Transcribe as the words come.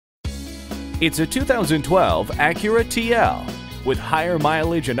It's a 2012 Acura TL. With higher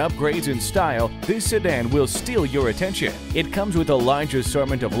mileage and upgrades in style, this sedan will steal your attention. It comes with a large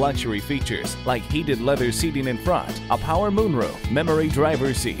assortment of luxury features like heated leather seating in front, a power moonroof, memory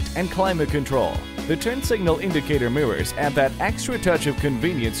driver's seat, and climate control. The turn signal indicator mirrors add that extra touch of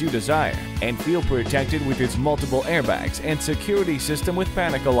convenience you desire, and feel protected with its multiple airbags and security system with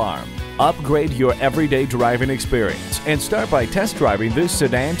panic alarm. Upgrade your everyday driving experience and start by test driving this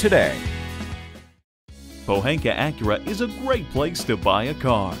sedan today. Pohanka Acura is a great place to buy a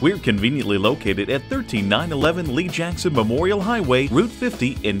car. We're conveniently located at 13911 Lee Jackson Memorial Highway, Route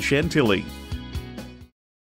 50 in Chantilly.